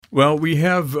Well, we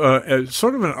have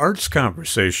sort of an arts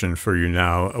conversation for you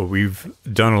now. We've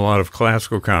done a lot of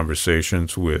classical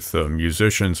conversations with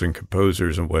musicians and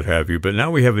composers and what have you, but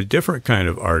now we have a different kind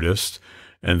of artist,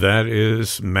 and that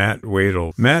is Matt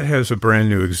Wedel. Matt has a brand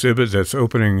new exhibit that's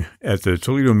opening at the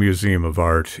Toledo Museum of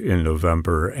Art in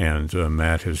November, and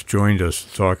Matt has joined us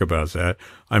to talk about that.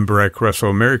 I'm Brad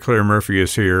Cresswell. Mary Claire Murphy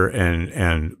is here,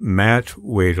 and Matt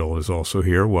Wedel is also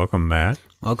here. Welcome, Matt.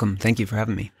 Welcome. Thank you for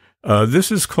having me.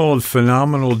 This is called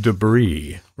Phenomenal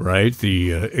Debris, right?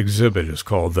 The exhibit is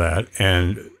called that,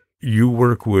 and you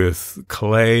work with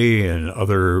clay and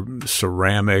other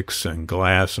ceramics and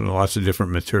glass and lots of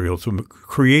different materials to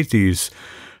create these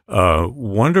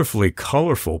wonderfully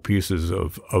colorful pieces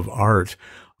of art.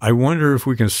 I wonder if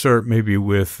we can start maybe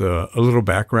with a little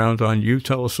background on you.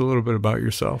 Tell us a little bit about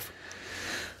yourself.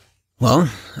 Well,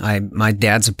 my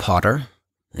dad's a potter,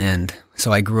 and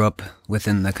so I grew up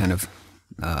within the kind of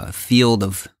field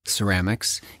of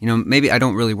ceramics. You know, maybe I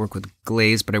don't really work with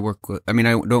glaze, but I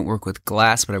don't work with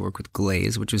glass, but I work with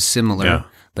glaze, which is similar. Yeah.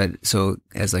 But so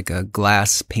as like a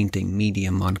glass painting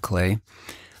medium on clay.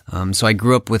 So I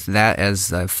grew up with that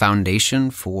as a foundation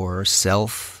for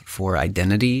self, for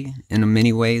identity in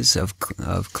many ways, of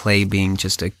clay being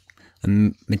just a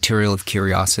material of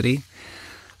curiosity.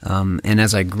 And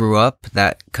as I grew up,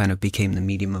 that kind of became the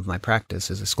medium of my practice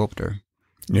as a sculptor.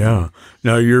 Yeah.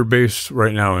 Now, you're based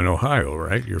right now in Ohio,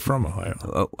 right? You're from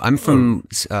Ohio. I'm from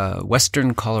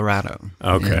western Colorado.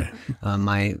 Okay. And,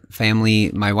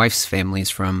 my wife's family is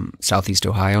from southeast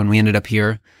Ohio, and we ended up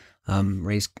here,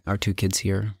 raised our two kids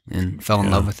here, and fell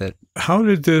in love with it. How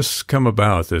did this come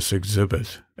about, this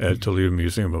exhibit at Toledo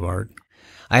Museum of Art?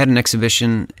 I had an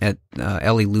exhibition at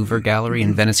Ellie Louver Gallery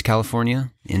in Venice,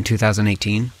 California in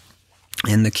 2018.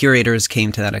 And the curators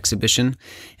came to that exhibition,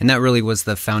 and that really was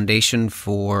the foundation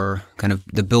for kind of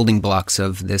the building blocks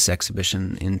of this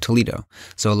exhibition in Toledo.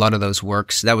 So a lot of those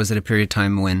works, that was at a period of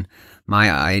time when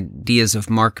my ideas of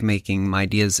mark making, my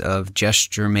ideas of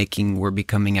gesture making were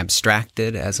becoming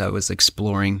abstracted as I was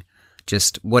exploring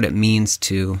just what it means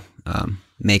to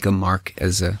make a mark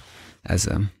as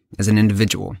an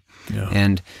individual. Yeah.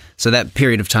 And so that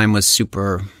period of time was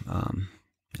super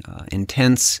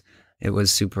intense. It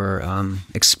was super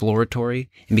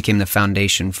exploratory and became the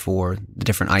foundation for the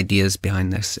different ideas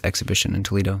behind this exhibition in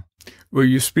Toledo. Well,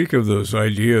 you speak of those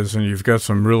ideas, and you've got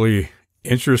some really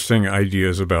interesting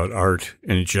ideas about art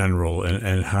in general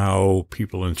and how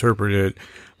people interpret it.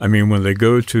 I mean, when they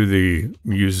go to the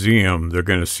museum, they're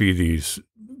going to see these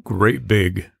great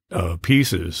big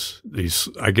pieces. These,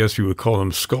 I guess you would call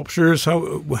them sculptures.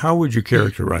 How would you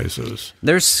characterize those?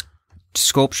 There's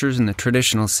sculptures in the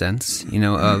traditional sense,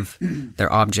 of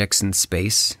their objects in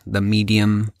space. The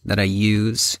medium that I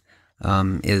use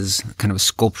is kind of a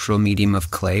sculptural medium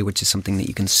of clay, which is something that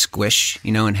you can squish,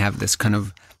 and have this kind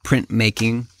of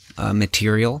print-making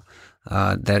material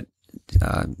that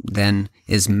then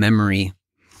is memory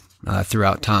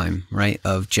throughout time, right,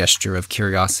 of gesture, of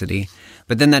curiosity.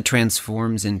 But then that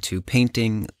transforms into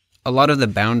painting. A lot of the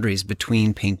boundaries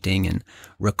between painting and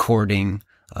recording,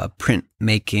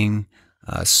 print-making,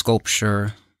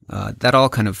 sculpture, that all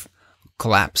kind of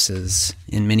collapses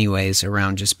in many ways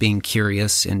around just being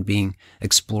curious and being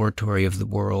exploratory of the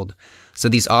world. So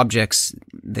these objects,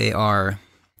 they are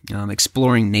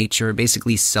exploring nature,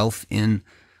 basically self in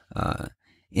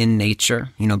nature,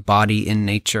 body in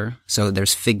nature. So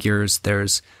there's figures,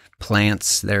 there's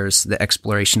plants, there's the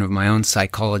exploration of my own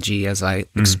psychology as I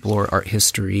explore art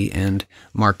history and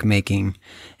mark making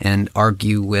and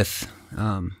argue with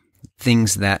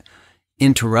things that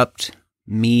interrupt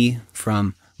me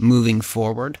from moving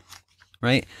forward,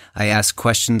 right? I ask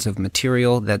questions of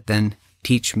material that then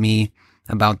teach me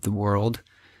about the world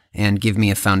and give me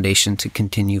a foundation to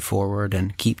continue forward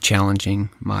and keep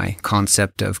challenging my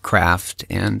concept of craft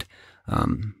and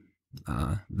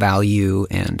value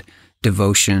and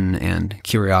devotion and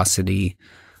curiosity,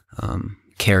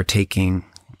 caretaking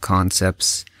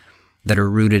concepts that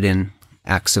are rooted in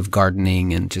acts of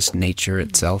gardening and just nature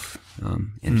itself.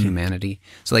 And humanity.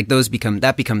 So like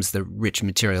that becomes the rich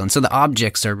material. And so the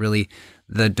objects are really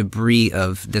the debris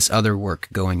of this other work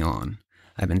going on,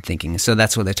 I've been thinking. So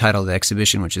that's what the title of the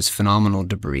exhibition, which is Phenomenal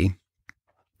Debris,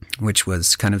 which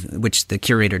the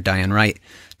curator Diane Wright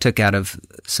took out of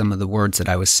some of the words that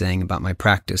I was saying about my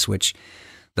practice, which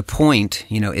the point,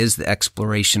 is the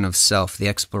exploration of self, the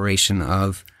exploration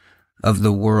of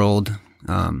the world,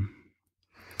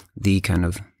 the kind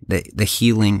of the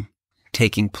healing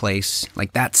taking place.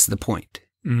 Like that's the point,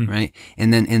 right?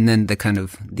 And then the kind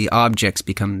of the objects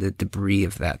become the debris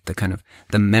of that, the kind of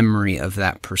the memory of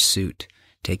that pursuit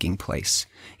taking place,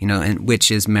 and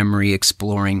which is memory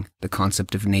exploring the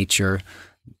concept of nature,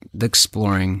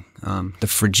 exploring the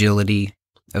fragility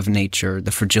of nature,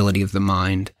 the fragility of the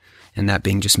mind, and that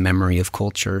being just memory of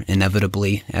culture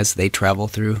inevitably as they travel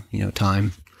through,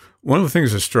 time. One of the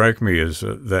things that strike me is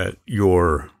that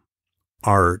your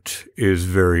art is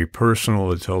very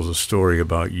personal. It tells a story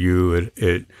about you.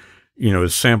 It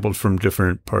is sampled from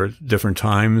different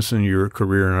times in your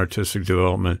career and artistic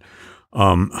development.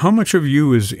 How much of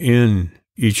you is in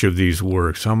each of these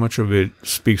works? How much of it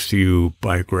speaks to you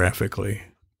biographically?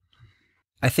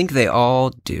 I think they all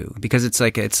do, because it's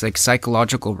like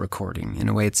psychological recording in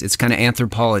a way. It's kind of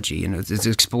anthropology, it's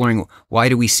exploring why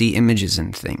do we see images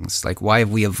in things, like why have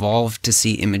we evolved to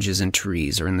see images in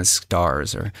trees or in the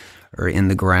stars or in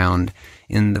the ground,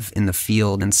 in the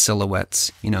field, and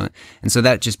silhouettes, and so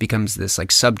that just becomes this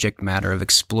like subject matter of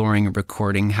exploring and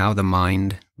recording how the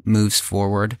mind moves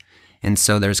forward, and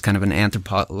so there's kind of an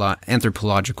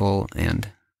anthropological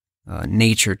and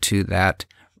nature to that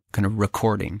kind of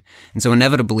recording. And so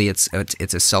inevitably it's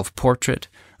a self-portrait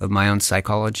of my own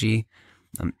psychology,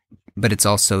 but it's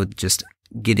also just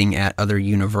getting at other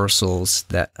universals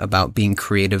that about being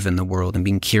creative in the world and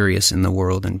being curious in the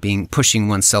world and pushing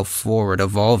oneself forward,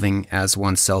 evolving as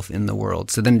oneself in the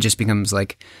world. So then it just becomes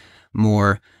like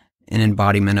more an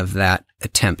embodiment of that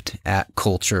attempt at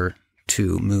culture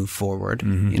to move forward,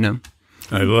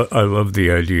 I love the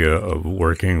idea of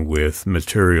working with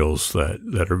materials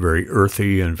that are very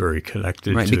earthy and very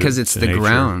connected, right? Because it's the nature.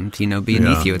 Ground,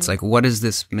 beneath you. It's like, what is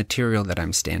this material that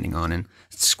I'm standing on, and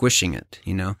squishing it,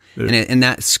 and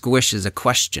that squish is a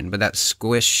question, but that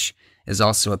squish is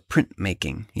also a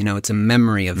printmaking. It's a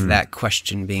memory of that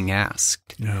question being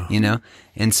asked. Yeah.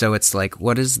 And so it's like,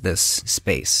 what is this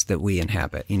space that we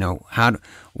inhabit?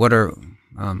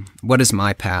 What is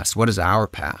my past? What is our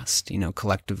past,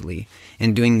 collectively?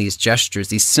 And doing these gestures,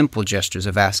 these simple gestures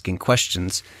of asking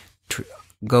questions,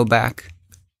 go back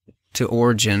to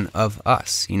origin of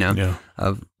us,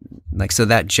 of like, so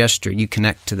that gesture, you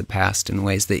connect to the past in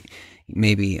ways that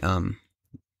maybe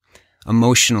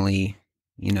emotionally,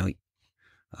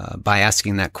 by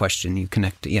asking that question, you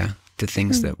connect, to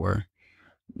things that were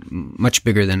much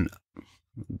bigger than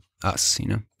us,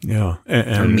 Yeah.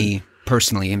 or me.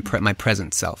 Personally, in my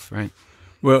present self, right?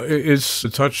 Well, it's a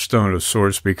touchstone of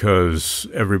sorts, because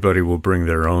everybody will bring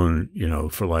their own,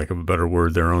 for lack of a better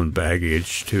word, their own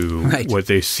baggage to what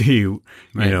they see,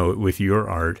 with your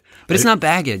art. But it's not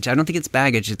baggage. I don't think it's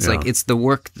baggage. It's like, it's the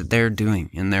work that they're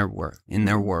doing in their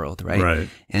world, right? Right.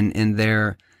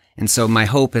 And so my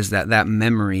hope is that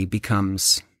memory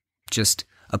becomes just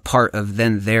a part of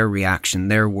then their reaction,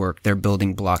 their work, their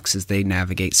building blocks as they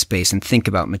navigate space and think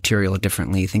about material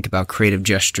differently, think about creative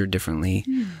gesture differently.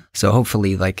 So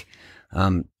hopefully,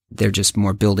 they're just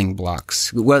more building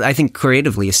blocks. Well, I think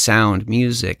creatively, sound,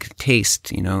 music,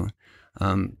 taste,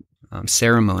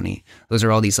 ceremony, those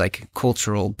are all these like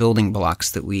cultural building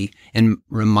blocks and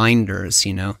reminders,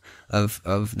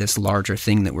 of this larger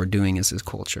thing that we're doing as this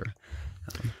culture.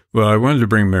 Well, I wanted to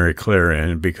bring Mary Claire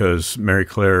in because Mary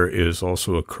Claire is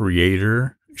also a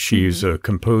creator. She's a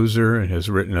composer and has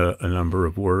written a number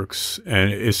of works.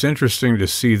 And it's interesting to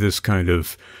see this kind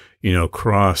of,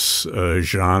 cross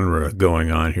genre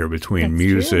going on here between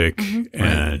music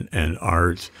and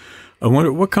art. I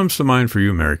wonder, what comes to mind for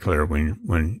you, Mary Claire,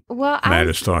 when Matt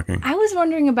is talking? I was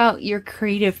wondering about your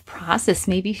creative process.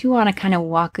 Maybe if you want to kind of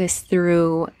walk us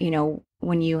through,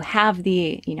 when you have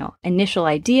the, initial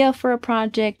idea for a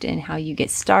project and how you get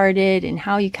started and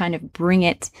how you kind of bring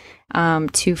it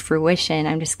to fruition.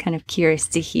 I'm just kind of curious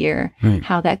to hear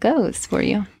how that goes for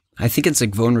you. I think it's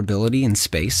like vulnerability in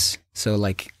space. So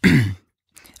like, I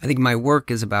think my work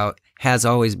has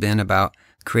always been about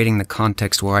creating the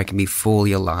context where I can be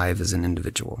fully alive as an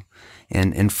individual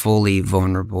and fully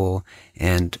vulnerable,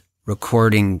 and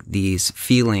recording these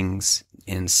feelings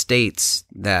and states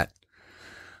that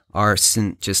are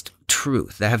just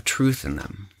truth, that have truth in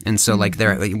them. And so like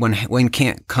one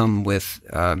can't come with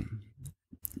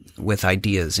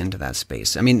ideas into that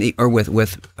space. I mean, or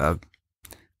with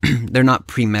they're not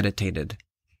premeditated,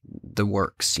 the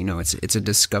works, it's a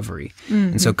discovery.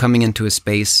 And so coming into a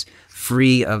space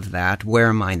free of that, where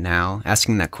am I now?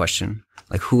 Asking that question,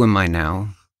 like, who am I now?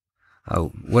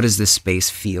 What does this space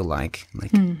feel like?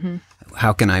 Like,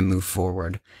 how can I move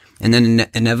forward? And then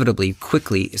inevitably,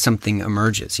 quickly, something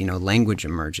emerges, language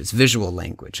emerges, visual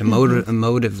language,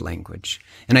 emotive language.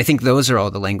 And I think those are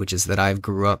all the languages that I've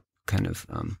grew up kind of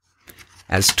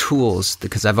as tools,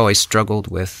 because I've always struggled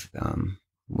with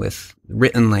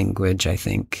written language, I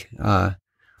think,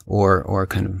 or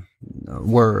kind of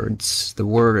words, the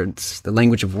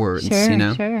language of words,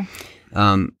 Sure.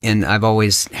 And I've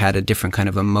always had a different kind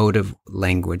of emotive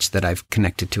language that I've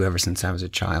connected to ever since I was a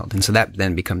child. And so that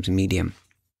then becomes a medium.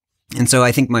 And so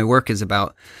I think my work is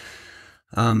about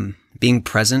being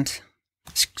present,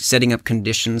 setting up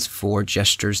conditions for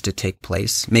gestures to take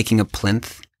place, making a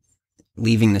plinth,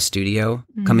 leaving the studio,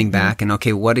 coming back, and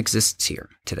okay, what exists here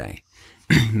today?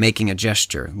 Making a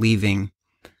gesture, leaving,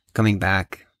 coming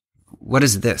back. What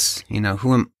is this?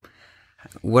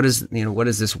 What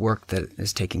is this work that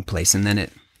is taking place? And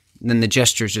then the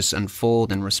gestures just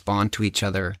unfold and respond to each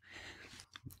other.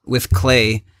 With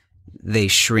clay, they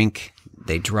shrink,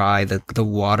 they dry, the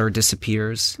water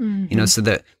disappears, so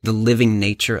that the living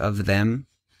nature of them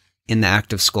in the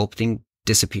act of sculpting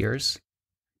disappears,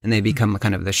 and they become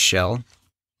kind of the shell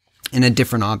in a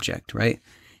different object, right?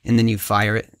 And then you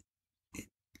fire it,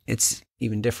 it's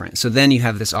even different. So then you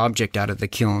have this object out of the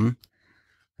kiln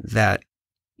that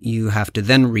you have to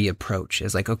then reapproach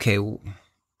as like, okay,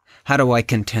 how do I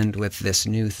contend with this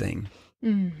new thing?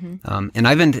 And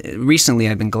recently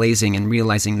I've been glazing and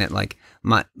realizing that like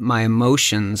my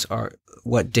emotions are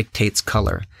what dictates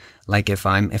color. Like if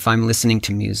I'm listening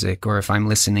to music, or if I'm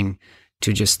listening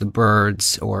to just the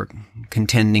birds, or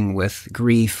contending with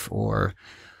grief or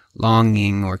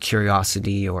longing or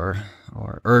curiosity or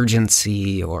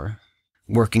urgency, or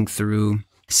working through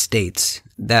states,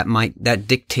 that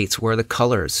dictates how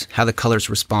the colors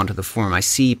respond to the form. I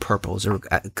see purples, or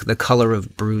the color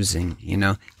of bruising,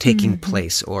 taking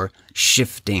place, or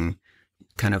shifting,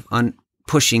 kind of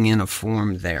pushing in a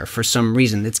form there for some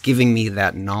reason that's giving me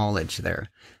that knowledge there.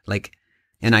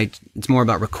 It's more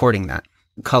about recording that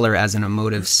color as an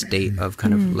emotive state of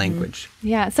kind of language.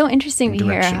 Yeah, it's so interesting to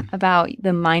hear about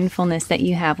the mindfulness that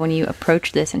you have when you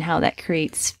approach this, and how that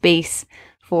creates space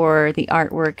for the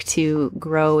artwork to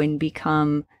grow and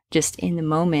become just in the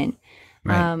moment.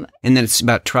 Right. And then it's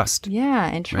about trust. Yeah,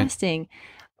 and trusting. Right.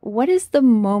 What is the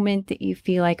moment that you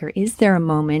feel like, or is there a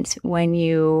moment when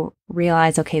you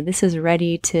realize, okay, this is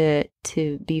ready to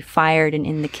be fired and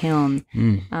in the kiln?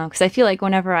 Because I feel like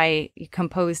whenever I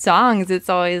compose songs, it's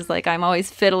always like I'm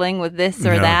always fiddling with this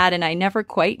or that, and I never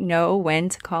quite know when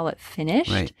to call it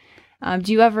finished. Right.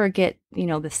 Do you ever get,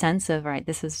 the sense of, all right,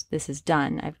 this is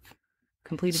done, I've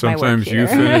completed my work here?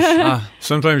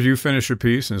 Sometimes you finish a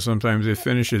piece, and sometimes it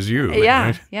finishes you. Yeah,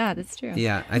 right? Yeah, that's true.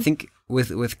 Yeah, I think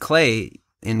with clay,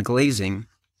 in glazing,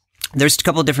 there's a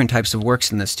couple of different types of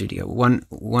works in the studio.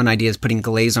 One idea is putting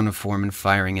glaze on a form and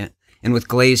firing it. And with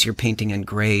glaze, you're painting in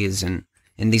grays and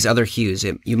these other hues.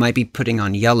 You might be putting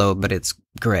on yellow, but it's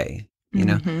gray,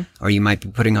 or you might be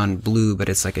putting on blue, but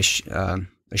it's like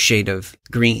a shade of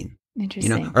green,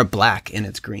 or black and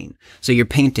it's green. So you're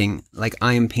painting, like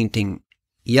I am painting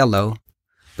yellow,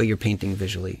 but you're painting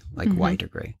visually like white or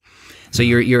gray. So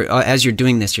you're as you're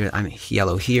doing this, I'm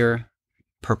yellow here,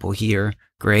 purple here,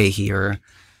 gray here.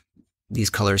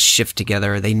 These colors shift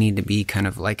together. They need to be kind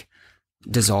of like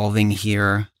dissolving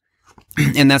here.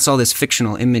 And that's all this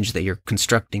fictional image that you're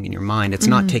constructing in your mind. It's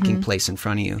not taking place in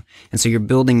front of you. And so you're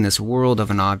building this world of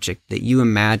an object that you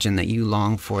imagine, that you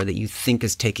long for, that you think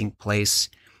is taking place.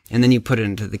 And then you put it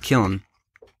into the kiln.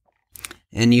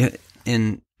 And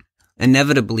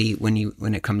inevitably,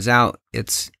 when it comes out,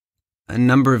 it's a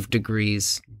number of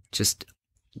degrees just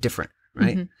different,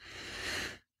 right?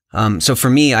 So for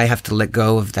me, I have to let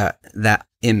go of that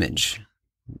image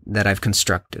that I've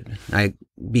constructed.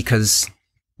 Because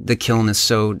the kiln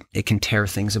is it can tear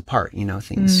things apart.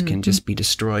 Things can just be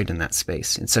destroyed in that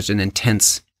space. It's such an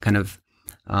intense kind of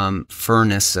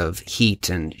furnace of heat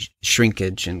and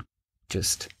shrinkage and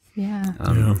just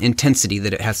intensity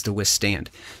that it has to withstand.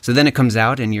 So then it comes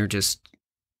out, and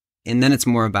and then it's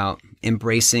more about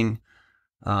embracing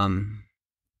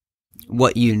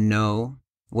what you know,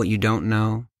 what you don't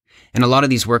know. And a lot of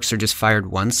these works are just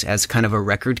fired once as kind of a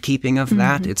record keeping of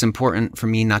that. It's important for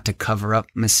me not to cover up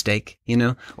mistake,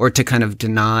 or to kind of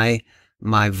deny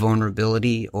my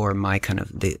vulnerability or my kind of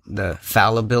the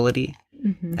fallibility,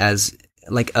 as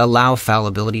like allow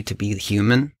fallibility to be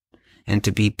human and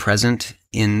to be present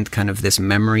in kind of this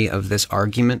memory of this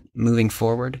argument moving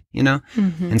forward,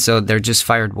 And so they're just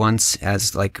fired once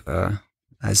as like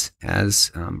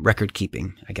as record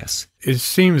keeping, I guess. It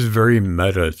seems very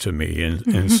meta to me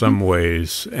in some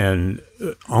ways, and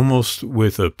almost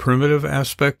with a primitive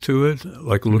aspect to it.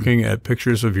 Like looking at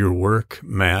pictures of your work,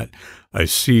 Matt, I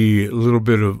see a little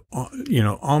bit of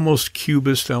almost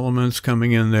cubist elements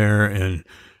coming in there, and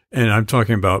I'm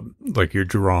talking about like your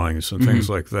drawings and things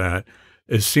like that.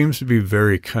 It seems to be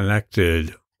very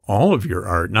connected, all of your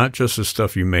art, not just the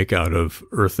stuff you make out of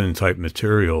earthen type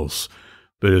materials,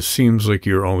 but it seems like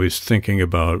you're always thinking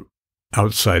about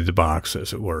outside the box,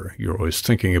 as it were. You're always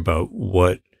thinking about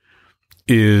what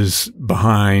is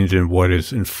behind and what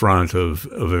is in front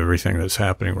of everything that's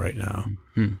happening right now.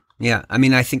 Mm-hmm. Yeah. I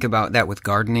mean, I think about that with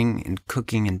gardening and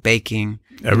cooking and baking.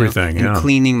 Everything, and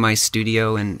cleaning my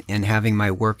studio and having my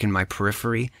work in my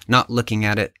periphery, not looking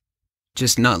at it,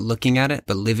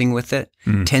 but living with it,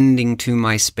 tending to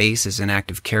my space as an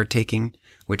act of caretaking,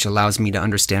 which allows me to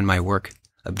understand my work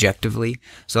objectively.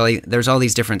 So there's all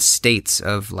these different states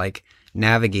of like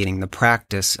navigating the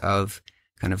practice of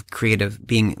kind of creative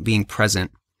being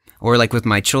present, or like with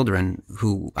my children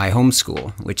who I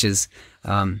homeschool, which is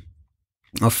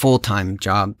a full-time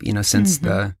job, since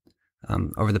the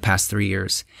over the past 3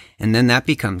 years. And then that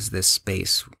becomes this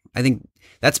space. I think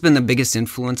that's been the biggest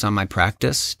influence on my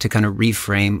practice, to kind of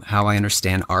reframe how I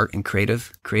understand art and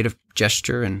creative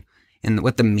gesture and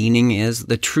what the meaning is,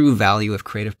 the true value of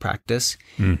creative practice.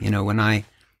 When I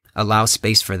allow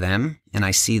space for them and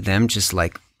I see them just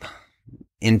like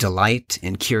in delight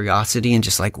and curiosity and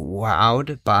just like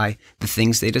wowed by the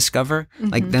things they discover,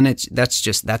 like then that's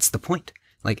the point.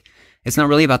 Like, it's not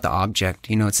really about the object,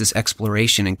 it's this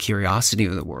exploration and curiosity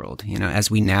of the world,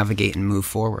 as we navigate and move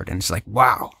forward. And it's like,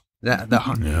 wow,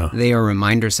 they are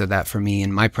reminders of that for me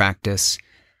in my practice.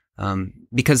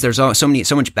 Because there's so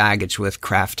much baggage with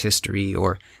craft history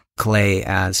or clay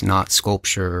as not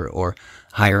sculpture, or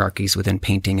hierarchies within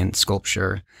painting and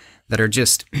sculpture that are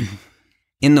just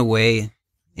in the way,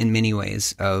 in many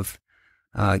ways, of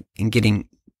in getting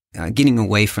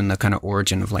away from the kind of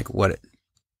origin of like what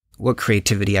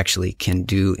creativity actually can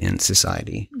do in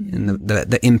society, and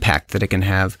the impact that it can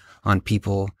have on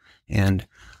people, and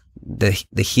the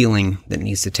healing that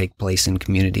needs to take place in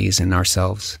communities and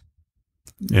ourselves.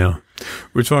 Yeah.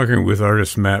 We're talking with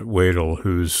artist Matt Wedel,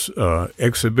 whose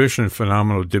exhibition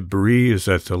Phenomenal Debris is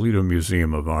at Toledo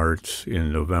Museum of Art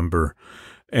in November.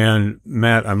 And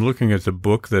Matt, I'm looking at the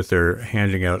book that they're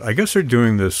handing out. I guess they're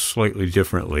doing this slightly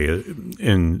differently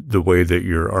in the way that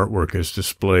your artwork is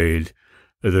displayed.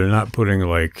 They're not putting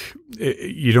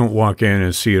you don't walk in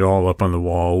and see it all up on the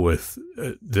wall with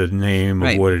the name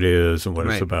of what it is and what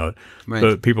it's about. Right.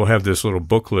 But people have this little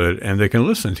booklet and they can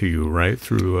listen to you, right,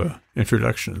 through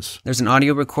introductions. There's an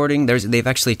audio recording. They've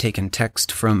actually taken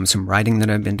text from some writing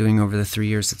that I've been doing over the 3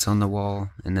 years that's on the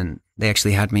wall. And then they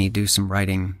actually had me do some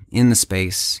writing in the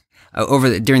space.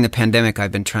 During the pandemic,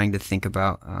 I've been trying to think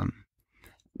about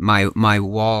my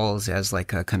walls as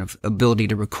like a kind of ability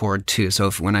to record too. So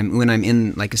when I'm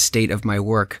in like a state of my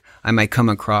work, I might come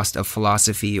across a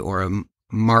philosophy or a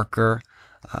marker,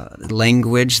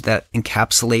 language that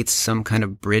encapsulates some kind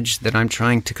of bridge that I'm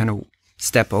trying to kind of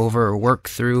step over or work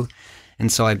through.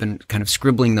 And so I've been kind of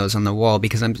scribbling those on the wall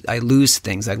because I lose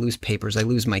things. I lose papers. I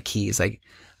lose my keys.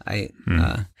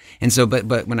 And so,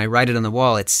 but when I write it on the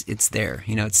wall, it's there,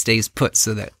 it stays put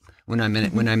so that when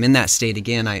I'm in that state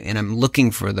again, I'm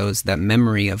looking for that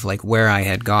memory of like where I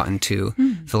had gotten to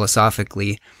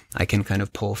philosophically, I can kind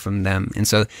of pull from them. And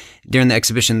so during the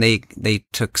exhibition, they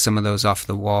took some of those off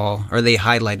the wall, or they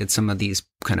highlighted some of these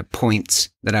kind of points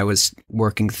that I was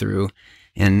working through,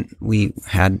 and we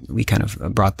kind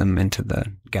of brought them into the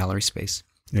gallery space.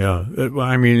 Yeah.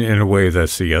 I mean, in a way,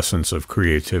 that's the essence of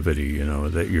creativity,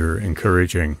 that you're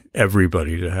encouraging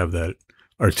everybody to have that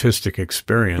artistic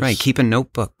experience. Right. Keep a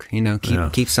notebook,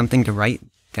 keep something to write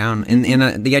down.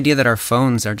 And the idea that our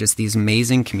phones are just these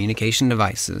amazing communication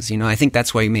devices, I think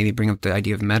that's why you maybe bring up the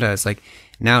idea of meta. It's like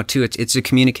now too, it's a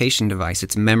communication device.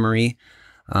 It's memory.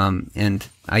 And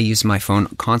I use my phone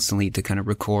constantly to kind of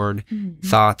record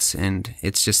thoughts, and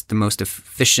it's just the most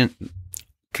efficient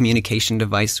communication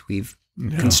device we've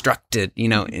constructed,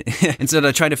 and so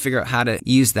to try to figure out how to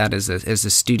use that as a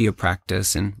studio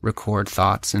practice and record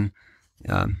thoughts. And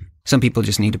some people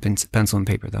just need a pencil and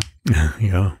paper, though.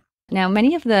 Yeah. Now,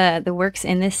 many of the works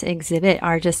in this exhibit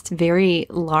are just very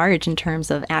large in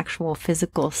terms of actual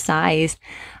physical size.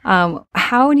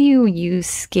 How do you use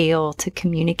scale to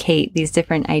communicate these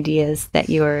different ideas that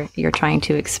you're trying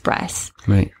to express?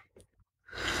 Right.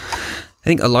 I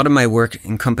think a lot of my work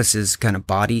encompasses kind of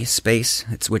body space,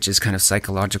 which is kind of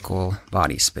psychological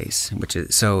body space,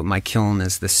 so my kiln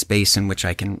is the space in which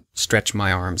I can stretch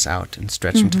my arms out and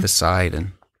stretch them to the side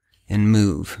and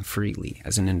move freely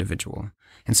as an individual.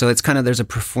 And so it's kind of, there's a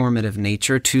performative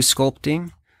nature to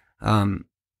sculpting,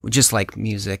 just like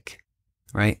music,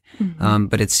 right?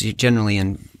 But it's generally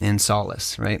in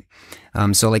solace, right?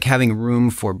 So like having room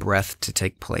for breath to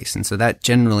take place. And so that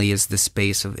generally is the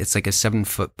space of, it's like a 7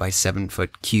 foot by 7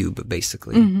 foot cube,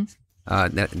 basically.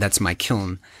 That's my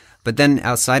kiln. But then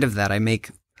outside of that, I make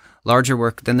larger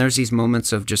work. Then there's these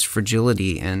moments of just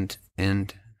fragility and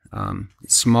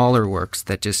smaller works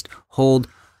that just hold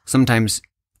sometimes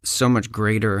so much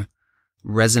greater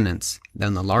resonance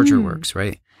than the larger works,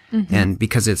 right? And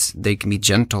because they can be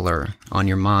gentler on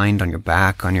your mind, on your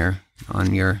back, on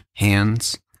your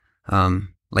hands,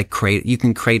 you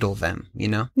can cradle them, you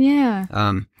know? Yeah.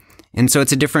 And so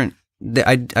it's a different,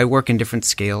 I work in different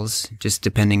scales just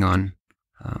depending on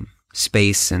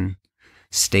space and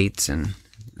states and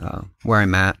where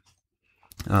I'm at.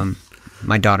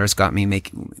 My daughter's got me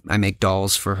I make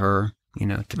dolls for her, you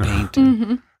know, to paint.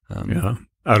 Yeah.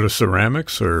 Out of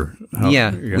ceramics or?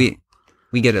 Yeah.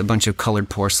 We get a bunch of colored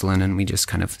porcelain and we just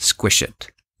kind of squish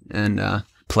it and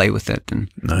play with it. And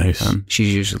nice.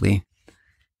 She's usually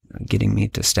getting me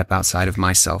to step outside of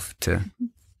myself to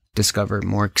discover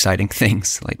more exciting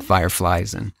things like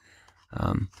fireflies and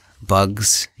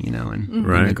bugs, you know, in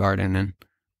the garden. And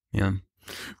yeah.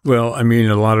 Well, I mean,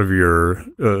 a lot of your,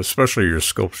 especially your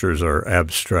sculptures are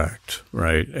abstract,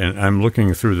 right? And I'm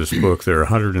looking through this book. There are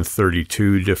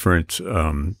 132 different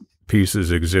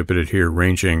pieces exhibited here,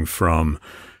 ranging from,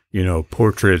 you know,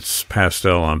 portraits,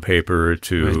 pastel on paper,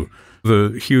 to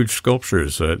the huge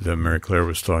sculptures that Mary Claire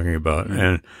was talking about.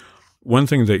 And one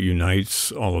thing that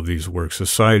unites all of these works,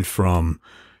 aside from,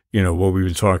 you know, what we've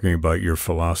been talking about, your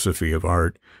philosophy of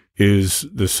art, is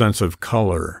the sense of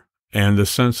color and the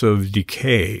sense of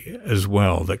decay as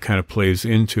well that kind of plays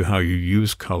into how you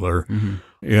use color.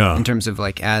 Yeah. In terms of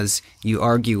like, as you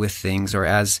argue with things, or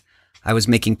as I was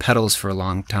making petals for a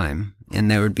long time, and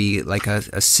there would be like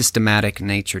a systematic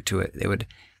nature to it.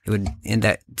 And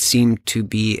that seemed to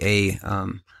be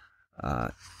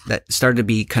that started to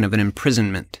be kind of an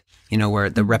imprisonment, you know, where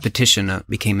the repetition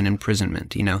became an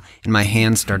imprisonment, you know, and my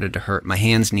hands started to hurt. My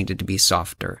hands needed to be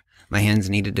softer. My hands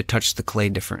needed to touch the clay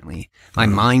differently. My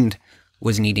mind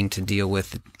was needing to deal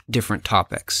with different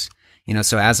topics, you know,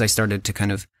 so as I started to kind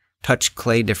of touch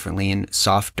clay differently and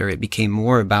softer, it became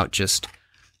more about just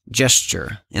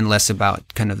gesture and less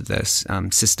about kind of this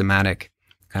systematic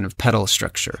kind of petal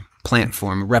structure, plant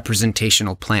form,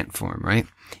 representational plant form, right?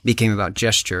 It became about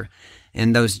gesture.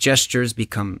 And those gestures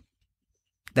become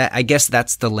that, I guess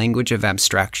that's the language of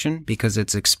abstraction, because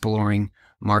it's exploring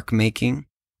mark making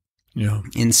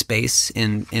in space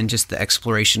and just the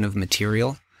exploration of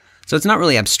material. So it's not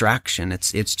really abstraction.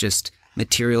 It's just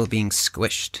material being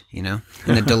squished, you know,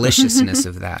 and the deliciousness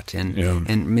of that,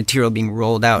 and material being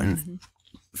rolled out, and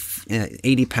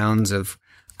 80 pounds of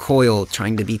coil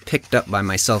trying to be picked up by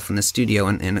myself in the studio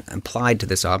and applied to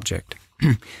this object.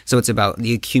 So it's about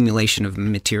the accumulation of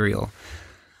material.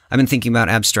 I've been thinking about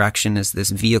abstraction as this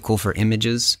vehicle for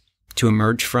images to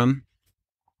emerge from,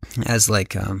 as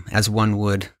like as one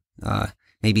would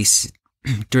maybe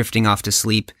drifting off to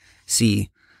sleep,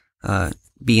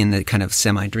 be in the kind of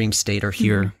semi-dream state, or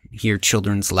hear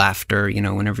children's laughter, you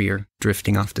know, whenever you're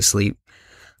drifting off to sleep,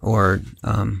 or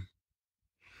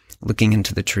looking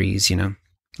into the trees, you know,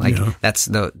 like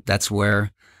that's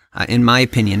where, in my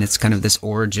opinion, it's kind of this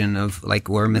origin of like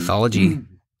where mythology,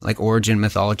 like origin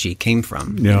mythology came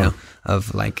from, you know,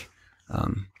 of like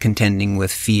contending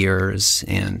with fears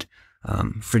and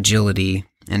fragility,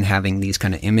 and having these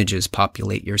kind of images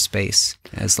populate your space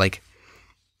as like,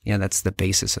 that's the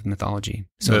basis of mythology.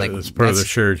 So like it's part of the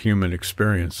shared human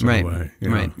experience in a way.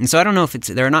 Right. And so I don't know if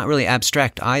they're not really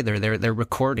abstract either. They're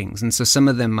recordings. And so some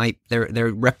of them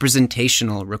they're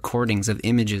representational recordings of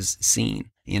images seen,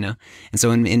 you know? And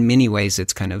so in many ways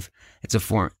it's a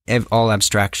form, all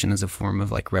abstraction is a form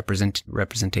of like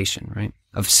representation, right?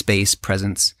 Of space,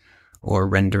 presence, or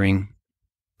rendering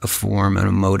a form, an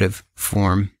emotive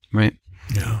form, right?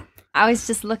 Yeah. I was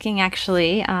just looking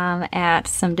actually at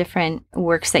some different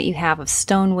works that you have of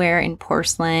stoneware and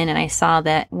porcelain, and I saw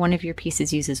that one of your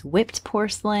pieces uses whipped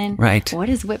porcelain. Right. What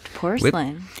is whipped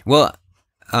porcelain? Well,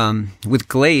 with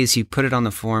glaze, you put it on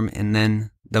the form, and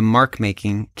then the mark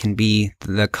making can be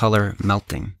the color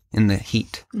melting in the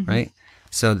heat, right?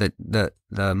 So that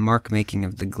the mark making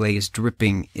of the glaze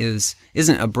dripping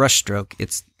isn't a brush stroke;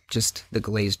 it's just the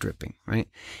glaze dripping, right?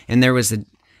 And there was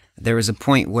a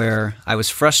point where I was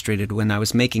frustrated when I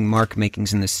was making mark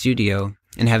makings in the studio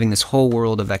and having this whole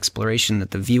world of exploration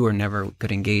that the viewer never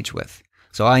could engage with.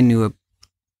 So I knew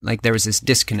like there was this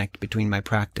disconnect between my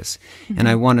practice, and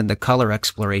I wanted the color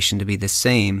exploration to be the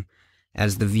same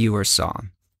as the viewer saw.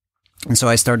 And so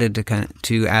I started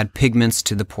to add pigments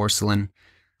to the porcelain,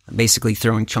 basically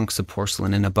throwing chunks of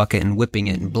porcelain in a bucket and whipping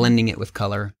it and blending it with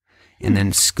color and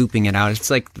then scooping it out. It's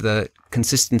like the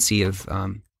consistency of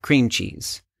cream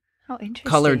cheese. Oh, interesting.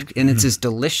 Colored, and it's just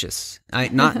delicious.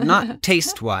 Not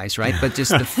taste wise, right? But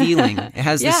just the feeling. It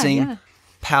has the same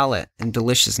palette and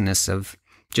deliciousness of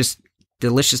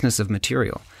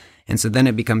material. And so then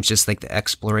it becomes just like the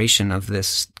exploration of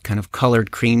this kind of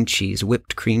colored cream cheese,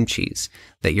 whipped cream cheese,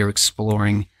 that you're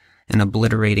exploring and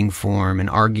obliterating form and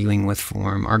arguing with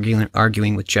form,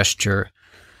 arguing with gesture.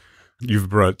 You've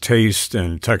brought taste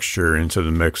and texture into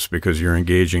the mix because you're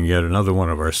engaging yet another one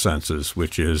of our senses,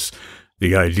 which is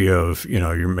the idea of,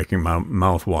 you're making my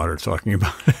mouth water talking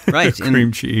about right.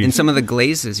 cream cheese. And some of the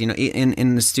glazes,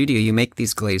 in the studio, you make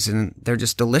these glazes and they're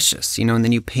just delicious, and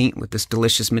then you paint with this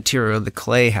delicious material. The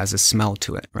clay has a smell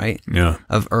to it, right? Yeah.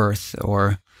 Of earth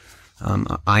or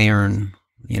iron,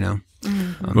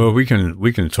 Well, we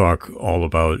can talk all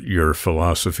about your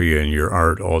philosophy and your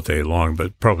art all day long,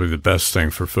 but probably the best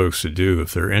thing for folks to do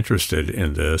if they're interested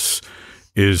in this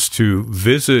is to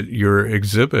visit your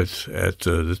exhibit at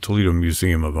the Toledo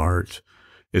Museum of Art.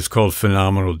 It's called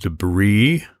Phenomenal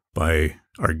Debris by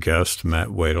our guest, Matt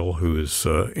Wedel, who is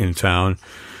in town,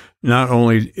 not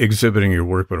only exhibiting your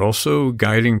work, but also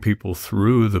guiding people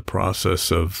through the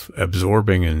process of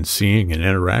absorbing and seeing and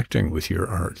interacting with your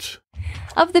art.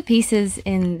 Of the pieces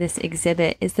in this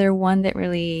exhibit, is there one that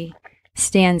really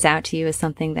stands out to you as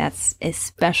something that's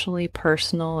especially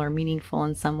personal or meaningful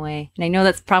in some way? And I know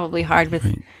that's probably hard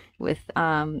with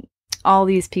all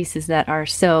these pieces that are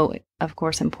so, of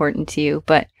course, important to you,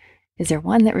 but is there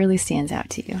one that really stands out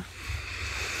to you?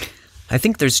 I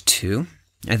think there's two.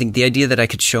 I think the idea that I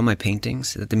could show my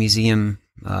paintings, that the museum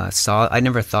saw, I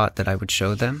never thought that I would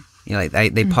show them.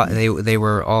 They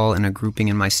were all in a grouping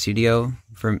in my studio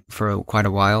for quite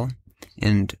a while,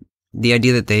 and the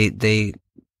idea that they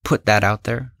put that out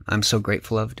there, I'm so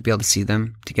grateful of, to be able to see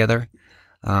them together.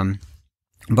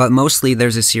 But mostly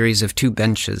there's a series of 2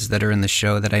 benches that are in the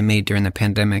show that I made during the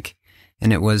pandemic,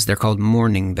 and they're called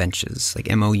mourning benches,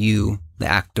 like MOU, the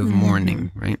act of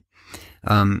mourning, right?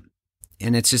 And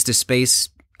it's just a space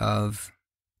of,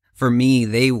 for me,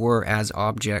 they were as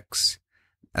objects,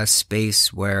 a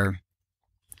space where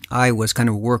I was kind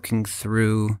of working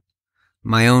through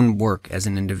my own work as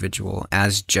an individual,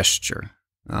 as gesture.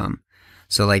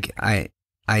 So like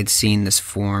I'd seen this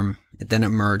form, it then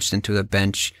emerged into a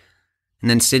bench,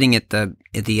 and then sitting at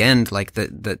the end, like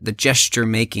the gesture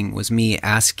making was me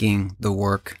asking the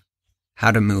work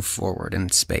how to move forward in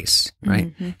space,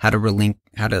 right? Mm-hmm.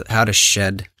 How to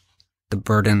shed the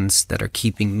burdens that are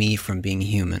keeping me from being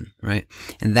human, right?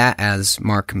 And that as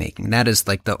mark making, that is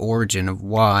like the origin of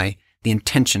why the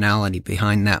intentionality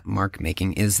behind that mark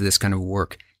making is this kind of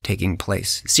work taking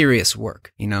place, serious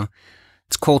work,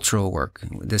 It's cultural work,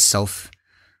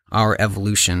 our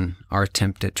evolution, our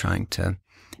attempt at trying to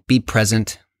be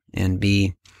present and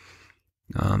be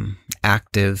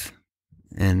active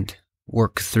and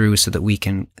work through so that we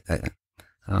can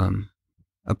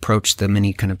approach the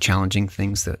many kind of challenging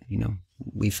things that,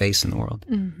 we face in the world.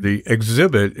 Mm-hmm. The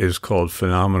exhibit is called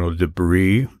Phenomenal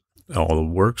Debris, all the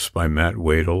works by Matt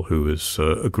Wedel, who has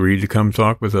agreed to come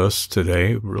talk with us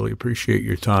today. Really appreciate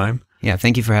your time. Yeah,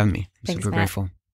 thank you for having me. I'm Thanks, super Matt. grateful.